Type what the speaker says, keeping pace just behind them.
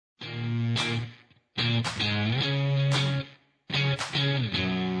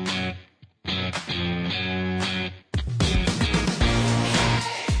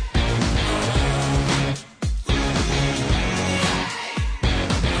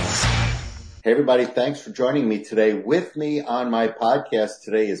Hey, everybody. Thanks for joining me today. With me on my podcast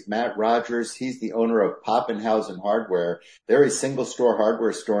today is Matt Rogers. He's the owner of Papenhousen Hardware. They're a single store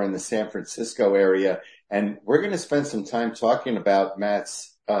hardware store in the San Francisco area. And we're going to spend some time talking about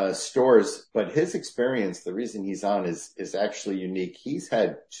Matt's stores, but his experience, the reason he's on is actually unique. He's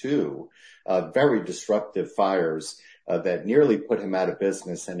had two very disruptive fires that nearly put him out of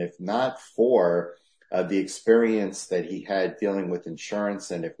business. And if not for the experience that he had dealing with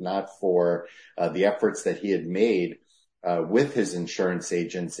insurance, and if not for the efforts that he had made with his insurance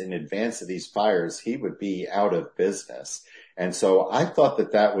agents in advance of these fires, he would be out of business. And so I thought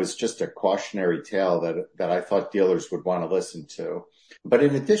that was just a cautionary tale that I thought dealers would want to listen to. But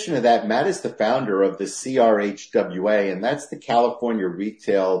in addition to that, Matt is the founder of the CRHWA, and that's the California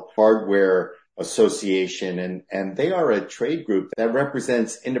Retail Hardware Association, and they are a trade group that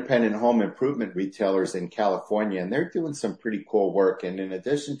represents independent home improvement retailers in California, and they're doing some pretty cool work. And in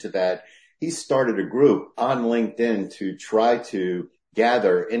addition to that, he started a group on LinkedIn to try to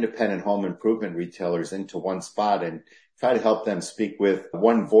gather independent home improvement retailers into one spot and try to help them speak with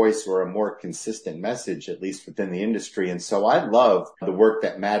one voice or a more consistent message, at least within the industry. And so I love the work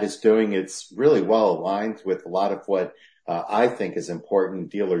that Matt is doing. It's really well aligned with a lot of what I think is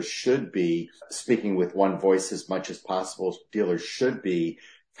important. Dealers should be speaking with one voice as much as possible. Dealers should be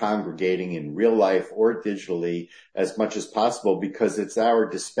congregating in real life or digitally as much as possible, because it's our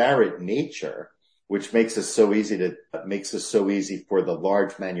disparate nature which makes it so easy for the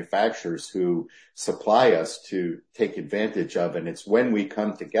large manufacturers who supply us to take advantage of. And it's when we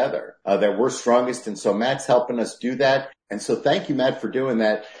come together that we're strongest. And so Matt's helping us do that. And so thank you, Matt, for doing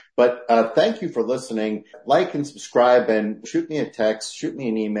that. But thank you for listening. Like and subscribe and shoot me a text, shoot me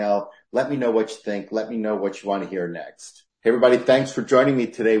an email. Let me know what you think. Let me know what you want to hear next. Hey, everybody. Thanks for joining me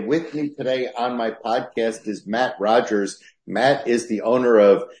today. With me today on my podcast is Matt Rogers. Matt is the owner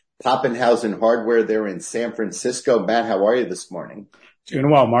of Papenhousen Hardware there in San Francisco. Matt, how are you this morning? Doing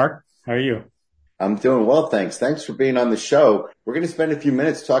well, Mark. How are you? I'm doing well, thanks. Thanks for being on the show. We're going to spend a few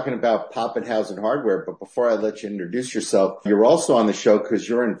minutes talking about Papenhousen Hardware, but before I let you introduce yourself, you're also on the show because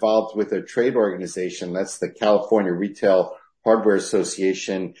you're involved with a trade organization. That's the California Retail Hardware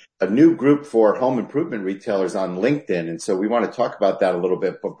Association, a new group for home improvement retailers on LinkedIn. And so we want to talk about that a little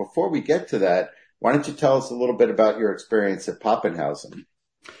bit. But before we get to that, why don't you tell us a little bit about your experience at Papenhousen?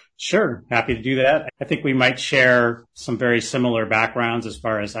 Sure. Happy to do that. I think we might share some very similar backgrounds as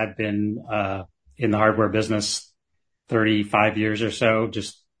far as I've been in the hardware business 35 years or so,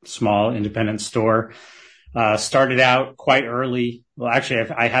 just small independent store. Started out quite early. Well, actually,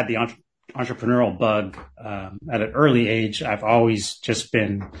 I had the entrepreneurial bug at an early age. I've always just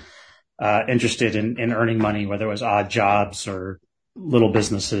been interested in earning money, whether it was odd jobs or little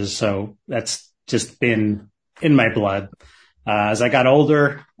businesses. So that's just been in my blood. As I got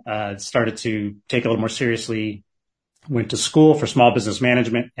older, started to take it a little more seriously, went to school for small business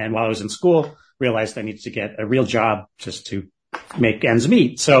management. And while I was in school, realized I needed to get a real job just to make ends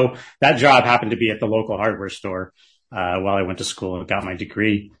meet. So that job happened to be at the local hardware store while I went to school and got my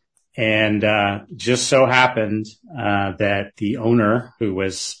degree. And just so happened that the owner, who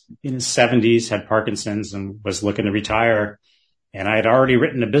was in his 70s, had Parkinson's and was looking to retire. And I had already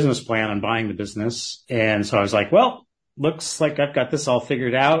written a business plan on buying the business. And so I was like, well, looks like I've got this all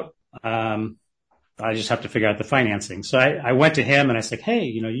figured out. I just have to figure out the financing. So I went to him and I said, hey,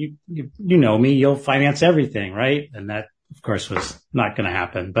 you know me, you'll finance everything, right? And that, of course, was not going to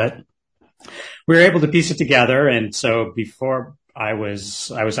happen, but we were able to piece it together. And so before I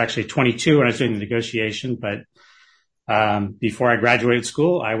was actually 22 when I was doing the negotiation, but before I graduated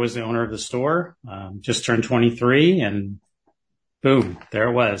school, I was the owner of the store, just turned 23, and boom, there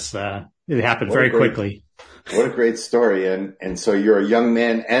it was. It happened very quickly. What a great story. And so you're a young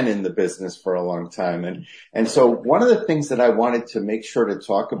man and in the business for a long time. And so one of the things that I wanted to make sure to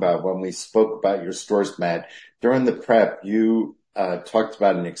talk about when we spoke about your stores, Matt, during the prep, you talked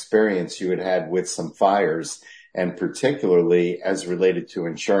about an experience you had with some fires, and particularly as related to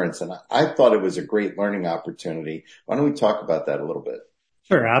insurance. And I thought it was a great learning opportunity. Why don't we talk about that a little bit?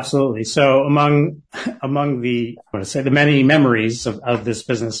 Sure, absolutely. So among the many memories of this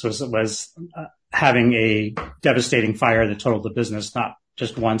business was having a devastating fire that totaled the business, not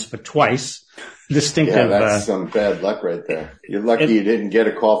just once, but twice. Distinctive. Yeah, that's some bad luck right there. You're lucky you didn't get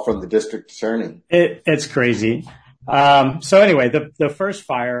a call from the district attorney. It's crazy. So anyway, the first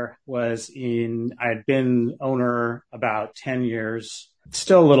fire was I'd been owner about 10 years,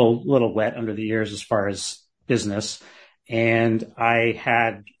 still a little wet under the ears as far as business. And I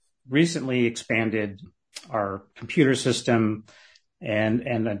had recently expanded our computer system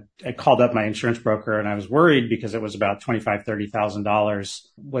I called up my insurance broker and I was worried because it was about $25,000-$30,000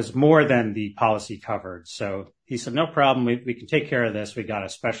 was more than the policy covered. So he said, no problem. We can take care of this. We got a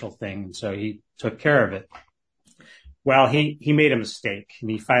special thing. So he took care of it. Well, he made a mistake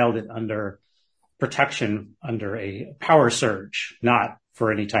and he filed it under protection under a power surge, not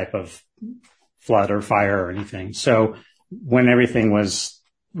for any type of flood or fire or anything. So when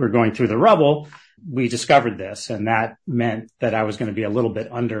we're going through the rubble, we discovered this, and that meant that I was going to be a little bit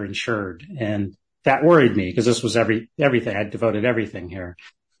underinsured. And that worried me because this was everything. I devoted everything here.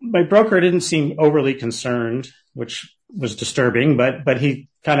 My broker didn't seem overly concerned, which was disturbing, but he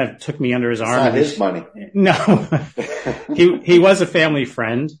kind of took me under his arm. It's not his money. No, he was a family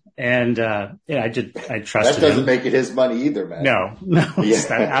friend, and I trusted him. That doesn't make it his money either, man. No, yeah.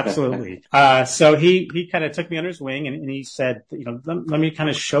 Absolutely. So he kind of took me under his wing, and he said, let me kind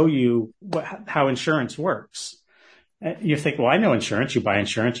of show you how insurance works. You think, well, I know insurance. You buy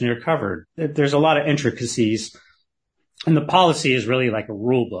insurance and you're covered. There's a lot of intricacies, and the policy is really like a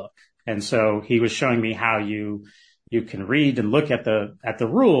rule book. And so he was showing me how you can read and look at the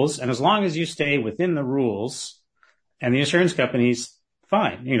rules. And as long as you stay within the rules, and the insurance company's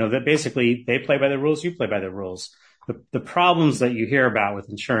fine, that basically they play by the rules, you play by the rules. The problems that you hear about with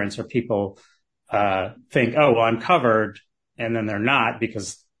insurance are people, think, oh, well, I'm covered. And then they're not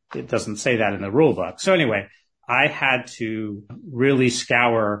because it doesn't say that in the rule book. So anyway, I had to really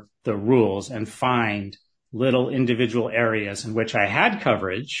scour the rules and find little individual areas in which I had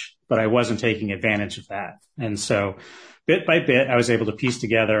coverage, but I wasn't taking advantage of that. And so bit by bit, I was able to piece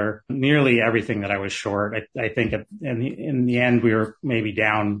together nearly everything that I was short. I think in the end, we were maybe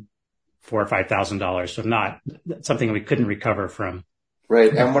down $4,000 or $5,000. So not something we couldn't recover from.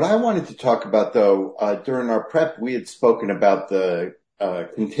 Right. And what I wanted to talk about, though, during our prep, we had spoken about the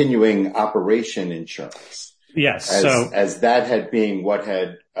continuing operation insurance. Yes. As that had been what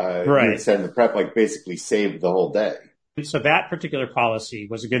had, you had said in the prep, like basically saved the whole day. So that particular policy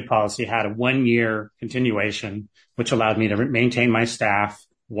was a good policy, had a 1-year continuation, which allowed me to maintain my staff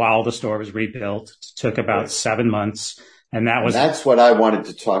while the store was rebuilt. It took about 7 months. And that's what I wanted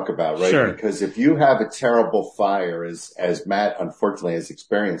to talk about, right? Sure. Because if you have a terrible fire, as Matt unfortunately has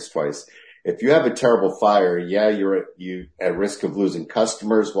experienced twice, if you have a terrible fire, yeah, you're at risk of losing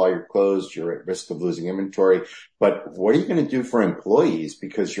customers while you're closed. You're at risk of losing inventory. But what are you going to do for employees?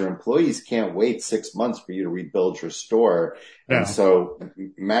 Because your employees can't wait 6 months for you to rebuild your store. Yeah. And so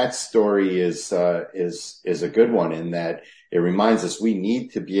Matt's story is a good one in that it reminds us we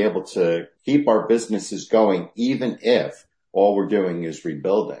need to be able to keep our businesses going, even if all we're doing is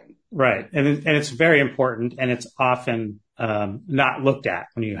rebuilding. Right. And it's very important, and it's often not looked at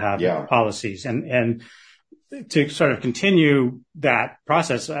when you have policies. And to sort of continue that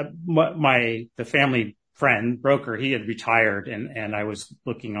process, the family friend broker, he had retired, and I was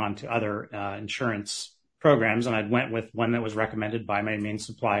looking on to other insurance programs, and I went with one that was recommended by my main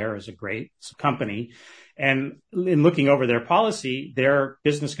supplier as a great company. And in looking over their policy, their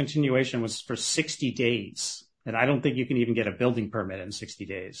business continuation was for 60 days. And I don't think you can even get a building permit in 60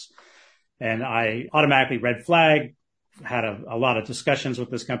 days. And I automatically red flag, had a lot of discussions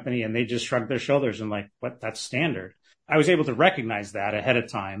with this company, and they just shrugged their shoulders and like, what? That's standard. I was able to recognize that ahead of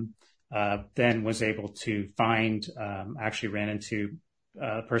time, then was able to find, actually ran into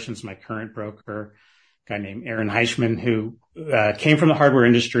a person's my current broker, a guy named Aaron Heichman, who came from the hardware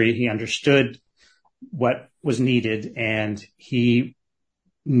industry. He understood what was needed, and he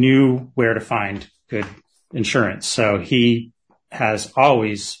knew where to find good insurance. So he has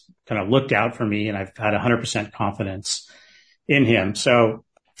always kind of looked out for me, and I've had 100% confidence in him. So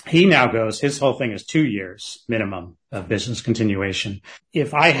he now goes, his whole thing is 2 years minimum of business continuation.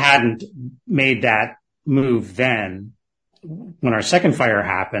 If I hadn't made that move then, when our second fire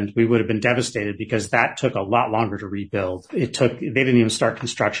happened, we would have been devastated because that took a lot longer to rebuild. They didn't even start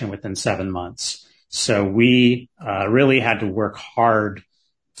construction within 7 months. So we really had to work hard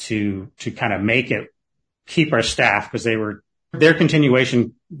to kind of make it, keep our staff, because their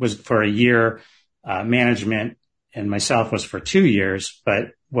continuation was for a year, management and myself was for 2 years. But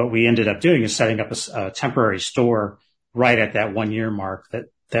what we ended up doing is setting up a temporary store right at that 1 year mark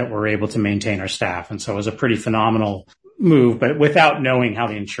that we're able to maintain our staff. And so it was a pretty phenomenal move, but without knowing how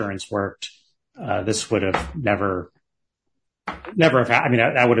the insurance worked, this would have never have happened. I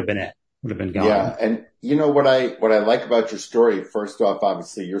mean, that would have been it. Would have been gone. Yeah. And you know what I like about your story, first off,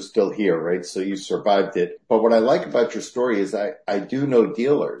 obviously you're still here, right? So you survived it. But what I like about your story is I do know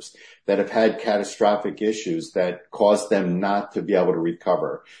dealers that have had catastrophic issues that caused them not to be able to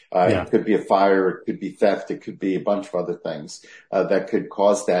recover. It could be a fire, it could be theft, it could be a bunch of other things that could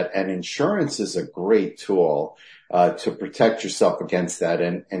cause that. And insurance is a great tool. to protect yourself against that.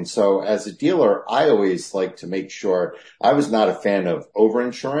 And so as a dealer, I always like to make sure I was not a fan of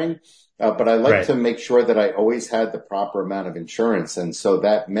overinsuring. But I like to make sure that I always had the proper amount of insurance. And so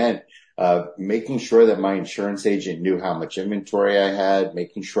that meant making sure that my insurance agent knew how much inventory I had,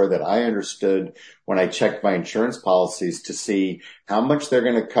 making sure that I understood when I checked my insurance policies to see how much they're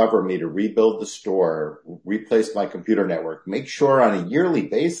going to cover me to rebuild the store, replace my computer network, make sure on a yearly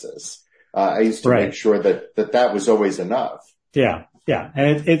basis. I used to make sure that was always enough. Yeah. Yeah.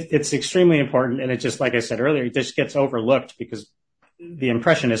 And it's extremely important. And it just, like I said earlier, it just gets overlooked because the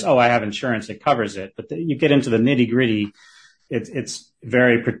impression is, oh, I have insurance, it covers it. But you get into the nitty gritty. It's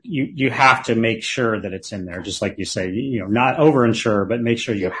very, you have to make sure that it's in there. Just like you say, not overinsure, but make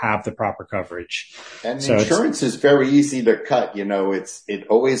sure you have the proper coverage. And so insurance is very easy to cut. It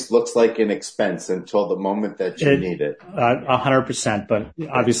always looks like an expense until the moment that you need it. 100%. But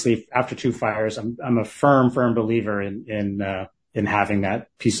obviously after two fires, I'm a firm believer in having that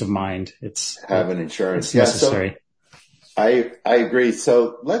peace of mind. Having insurance. It's necessary. I agree.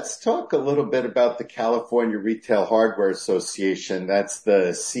 So let's talk a little bit about the California Retail Hardware Association. That's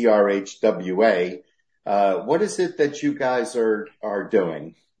the CRHWA. What is it that you guys are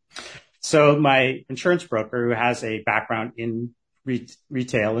doing? So my insurance broker, who has a background in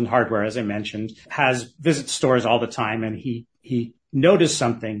retail and hardware, as I mentioned, visits stores all the time. And he noticed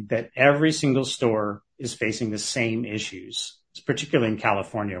something, that every single store is facing the same issues, particularly in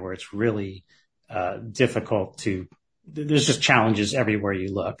California, where it's really difficult there's just challenges everywhere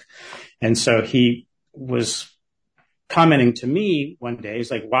you look. And so he was commenting to me one day,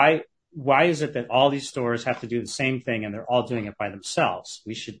 he's like, why is it that all these stores have to do the same thing and they're all doing it by themselves?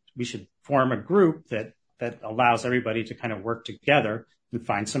 We should form a group that allows everybody to kind of work together and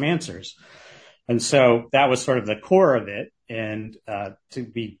find some answers. And so that was sort of the core of it. And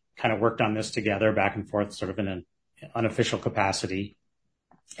we kind of worked on this together back and forth, sort of in an unofficial capacity,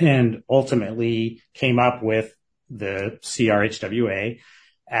 and ultimately came up with the CRHWA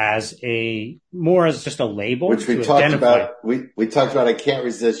as just a label. Which we talked about. We talked about, I can't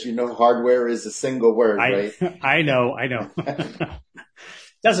resist. Hardware is a single word, right? I know.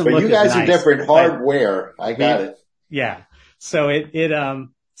 Doesn't look But you guys are different. Hardware. I got it. Yeah. So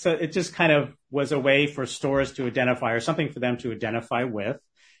it just kind of was a way for stores to identify, or something for them to identify with,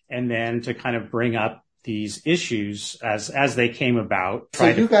 and then to kind of bring up these issues as they came about. So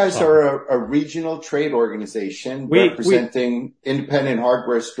you guys are a regional trade organization representing independent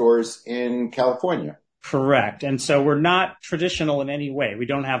hardware stores in California. Correct. And so we're not traditional in any way. We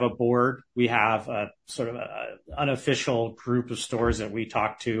don't have a board. We have a sort of an unofficial group of stores that we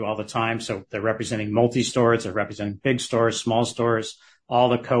talk to all the time. So they're representing multi-stores, they're representing big stores, small stores, all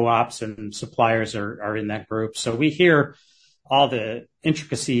the co-ops and suppliers are in that group. So we hear all the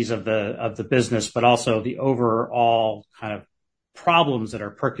intricacies of the business, but also the overall kind of problems that are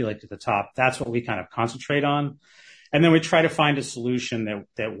percolate to the top. That's what we kind of concentrate on. And then we try to find a solution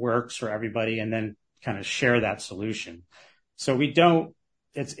that works for everybody, and then kind of share that solution. So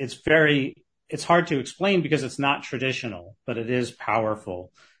it's hard to explain because it's not traditional, but it is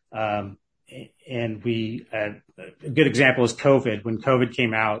powerful. And a good example is COVID. When COVID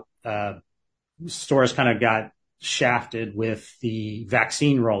came out, stores kind of got shafted with the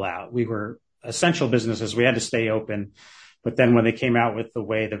vaccine rollout. We were essential businesses. We had to stay open. But then when they came out with the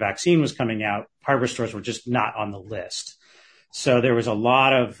way the vaccine was coming out, hardware stores were just not on the list. So there was a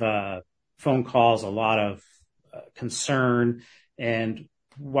lot of phone calls, a lot of concern. And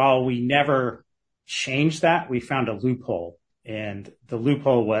while we never changed that, we found a loophole. And the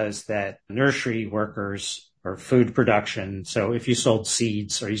loophole was that nursery workers or food production, so if you sold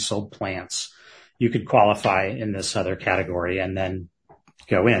seeds or you sold plants, you could qualify in this other category and then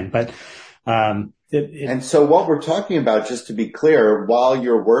go in. But and so what we're talking about, just to be clear, while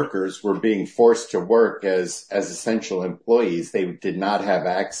your workers were being forced to work as essential employees, they did not have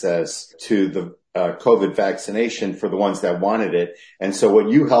access to the COVID vaccination for the ones that wanted it. And so what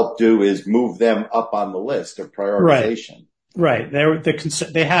you helped do is move them up on the list of prioritization. Right.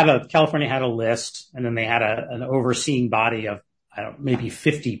 California had a list, and then they had an overseeing body of maybe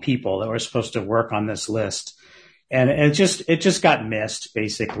 50 people that were supposed to work on this list. And it just got missed,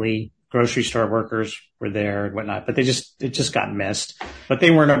 basically. Grocery store workers were there and whatnot, but it just got missed. But they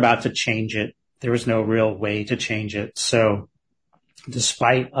weren't about to change it. There was no real way to change it. So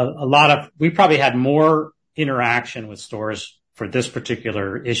despite we probably had more interaction with stores for this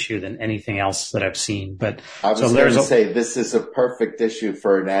particular issue than anything else that I've seen. But I was going to say, this is a perfect issue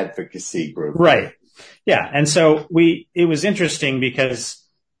for an advocacy group. Right. Yeah. And so it was interesting because,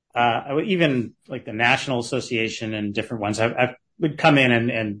 even like the National Association and different ones, I've would come in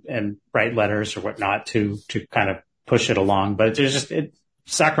and write letters or whatnot to kind of push it along. But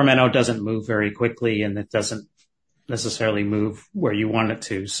Sacramento doesn't move very quickly, and it doesn't necessarily move where you want it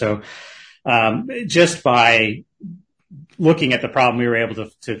to. So, just by looking at the problem, we were able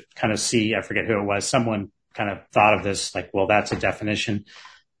to kind of see, I forget who it was, someone kind of thought of this like, well, that's a definition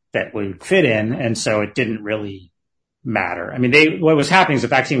that would fit in. And so it didn't really matter. I mean, what was happening is the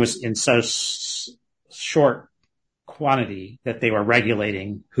vaccine was in so short quantity that they were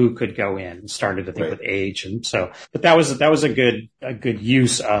regulating who could go in, started to think with age. And so, but that was a good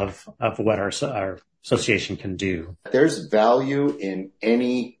use of what our association can do. There's value in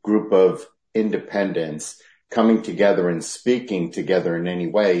any group of independents coming together and speaking together in any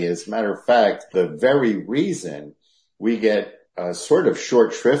way. As a matter of fact, the very reason we get sort of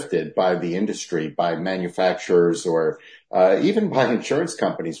short shrifted by the industry, by manufacturers, or even by insurance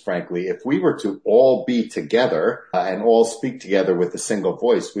companies, frankly, if we were to all be together and all speak together with a single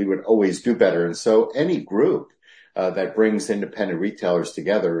voice, we would always do better. And so any group that brings independent retailers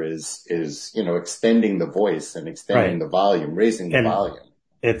together is extending the voice and extending the volume, raising the volume.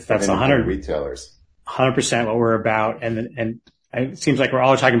 That's 100 retailers. 100% what we're about. And it seems like we're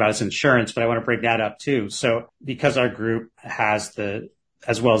all talking about is insurance, but I want to bring that up too. So because our group has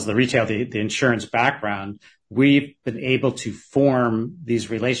as well as the retail, the insurance background, we've been able to form these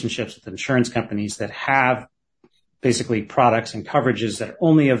relationships with insurance companies that have basically products and coverages that are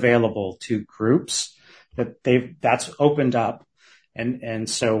only available to groups that's opened up. And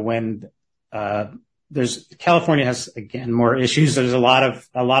so when, California has, again, more issues. There's a lot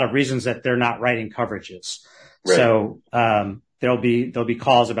of reasons that they're not writing coverages. Right. So, there'll be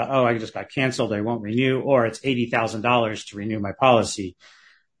calls about, oh, I just got canceled. I won't renew, or it's $80,000 to renew my policy.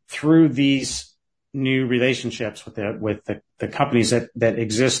 Through these new relationships with the companies that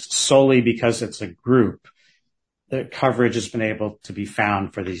exist solely because it's a group, the coverage has been able to be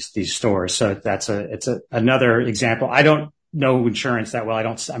found for these stores. So it's another example. I don't know insurance that well.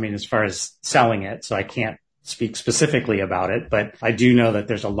 As far as selling it, so I can't speak specifically about it, but I do know that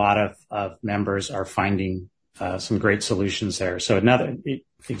there's a lot of members are finding some great solutions there. So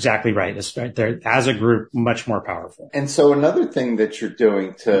exactly right. They're, as a group, much more powerful. And so another thing that you're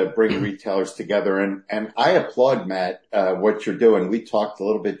doing to bring retailers together, and I applaud, Matt, what you're doing. We talked a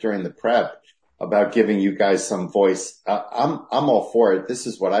little bit during the prep about giving you guys some voice. I'm all for it. This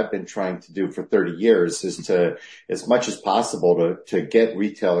is what I've been trying to do for 30 years, is to, as much as possible, to get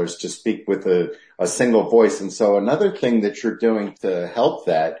retailers to speak with a single voice. And so another thing that you're doing to help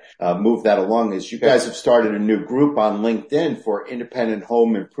that, move that along, is you guys have started a new group on LinkedIn for independent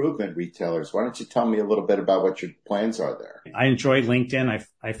home improvement retailers. Why don't you tell me a little bit about what your plans are there? I enjoy LinkedIn.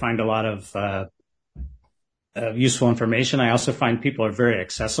 I find a lot of useful information. I also find people are very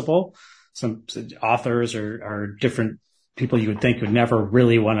accessible. Some authors or different people you would think would never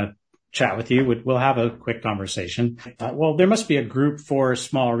really want to chat with you will have a quick conversation. Well, there must be a group for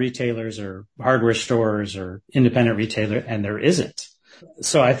small retailers or hardware stores or independent retailer, and there isn't.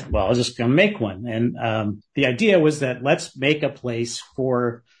 So I'll just gonna make one. And the idea was that let's make a place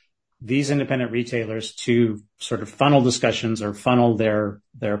for these independent retailers to sort of funnel discussions or funnel their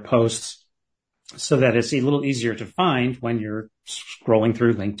posts so that it's a little easier to find when you're scrolling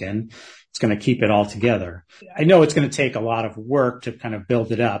through LinkedIn. It's going to keep it all together. I know it's going to take a lot of work to kind of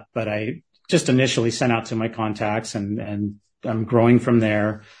build it up, but I just initially sent out to my contacts and I'm growing from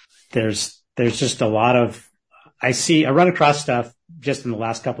there. There's just a lot of, I run across stuff just in the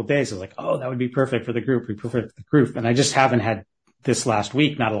last couple of days. I was like, oh, that would be perfect for the group. And I just haven't had this last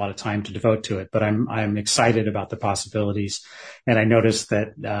week, not a lot of time to devote to it, but I'm excited about the possibilities. And I noticed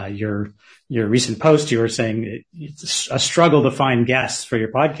that, your recent post, you were saying it's a struggle to find guests for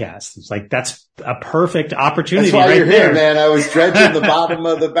your podcast. It's like, that's a perfect opportunity. That's why right you're there. Here, man. I was dredging the bottom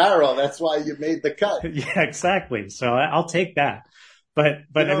of the barrel. That's why you made the cut. Yeah, exactly. So I'll take that. But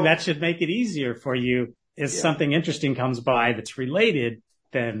that should make it easier for you. If something interesting comes by that's related,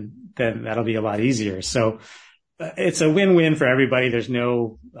 then that'll be a lot easier. So it's a win-win for everybody. There's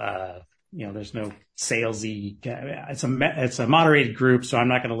no, there's no salesy. It's a moderated group, so I'm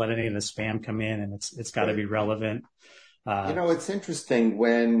not going to let any of the spam come in, and it's got to be relevant. It's interesting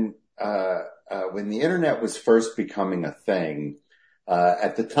when the internet was first becoming a thing.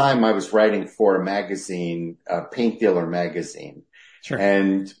 At the time, I was writing for a magazine, Paint Dealer magazine, sure.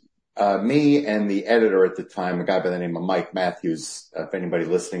 And me and the editor at the time, a guy by the name of Mike Matthews, if anybody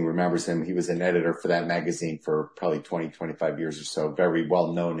listening remembers him, he was an editor for that magazine for probably 20, 25 years or so, very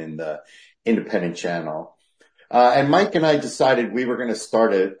well known in the independent channel. And Mike and I decided we were going to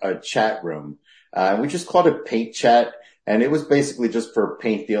start a chat room. We just called it Paint Chat. And it was basically just for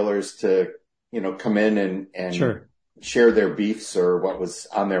paint dealers to, come in and sure. share their beefs or what was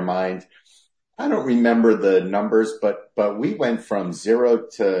on their mind. I don't remember the numbers, but we went from zero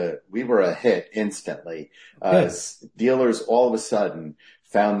to we were a hit instantly. Dealers all of a sudden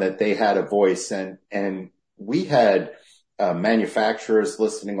found that they had a voice, and we had manufacturers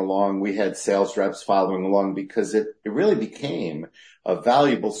listening along. We had sales reps following along because it really became a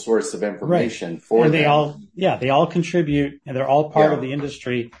valuable source of information for and them. They all contribute, and they're all part of the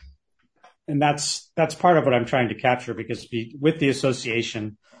industry. And that's part of what I'm trying to capture, because with the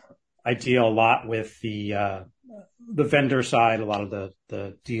association, I deal a lot with the vendor side, a lot of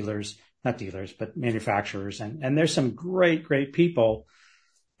the dealers, not dealers, but manufacturers. And there's some great people.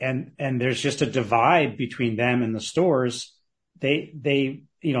 And there's just a divide between them and the stores. They,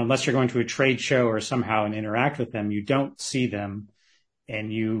 unless you're going to a trade show or somehow and interact with them, you don't see them.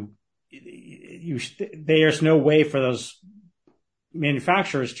 And there's no way for those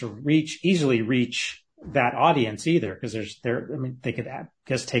manufacturers to easily reach that audience either, because they could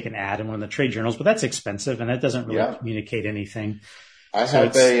just take an ad in one of the trade journals, but that's expensive and that doesn't really communicate anything. I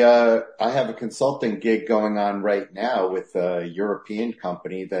have a consulting gig going on right now with a European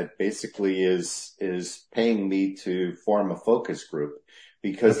company that basically is paying me to form a focus group,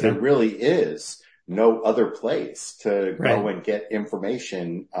 because there really is no other place to go and get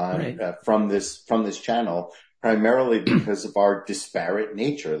information on from this channel, primarily because of our disparate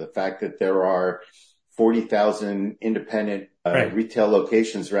nature. The fact that there are 40,000 independent retail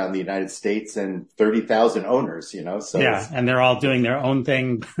locations around the United States and 30,000 owners, so and they're all doing their own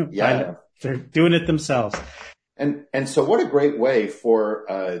thing. They're doing it themselves. And so what a great way for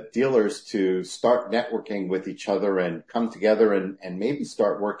dealers to start networking with each other and come together and maybe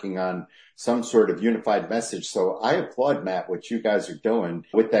start working on some sort of unified message. So I applaud, Matt, what you guys are doing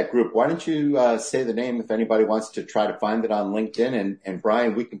with that group. Why don't you say the name if anybody wants to try to find it on LinkedIn? And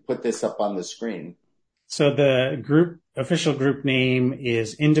Brian, we can put this up on the screen. So the official group name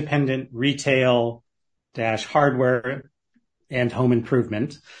is Independent Retail Hardware and Home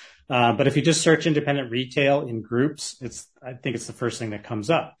Improvement. But if you just search independent retail in groups, I think it's the first thing that comes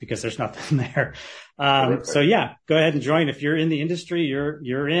up, because there's nothing there. So go ahead and join. If you're in the industry,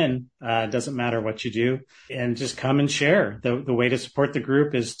 you're in. It doesn't matter what you do, and just come and share. The way to support the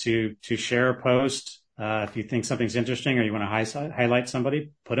group is to share a post. If you think something's interesting or you want to highlight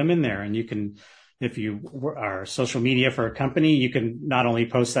somebody, put them in there. And you can, if you are social media for a company, you can not only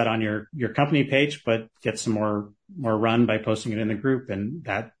post that on your company page, but get some more run by posting it in the group. And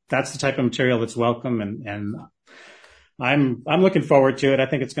that's the type of material that's welcome. And I'm looking forward to it. I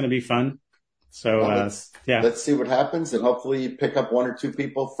think it's going to be fun. So, let's see what happens, and hopefully you pick up one or two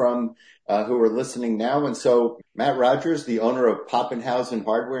people from, who are listening now. And so Matt Rogers, the owner of Papenhousen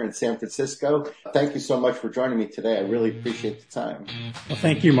Hardware in San Francisco, thank you so much for joining me today. I really appreciate the time. Well,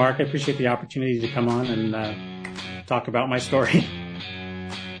 thank you, Mark. I appreciate the opportunity to come on and talk about my story.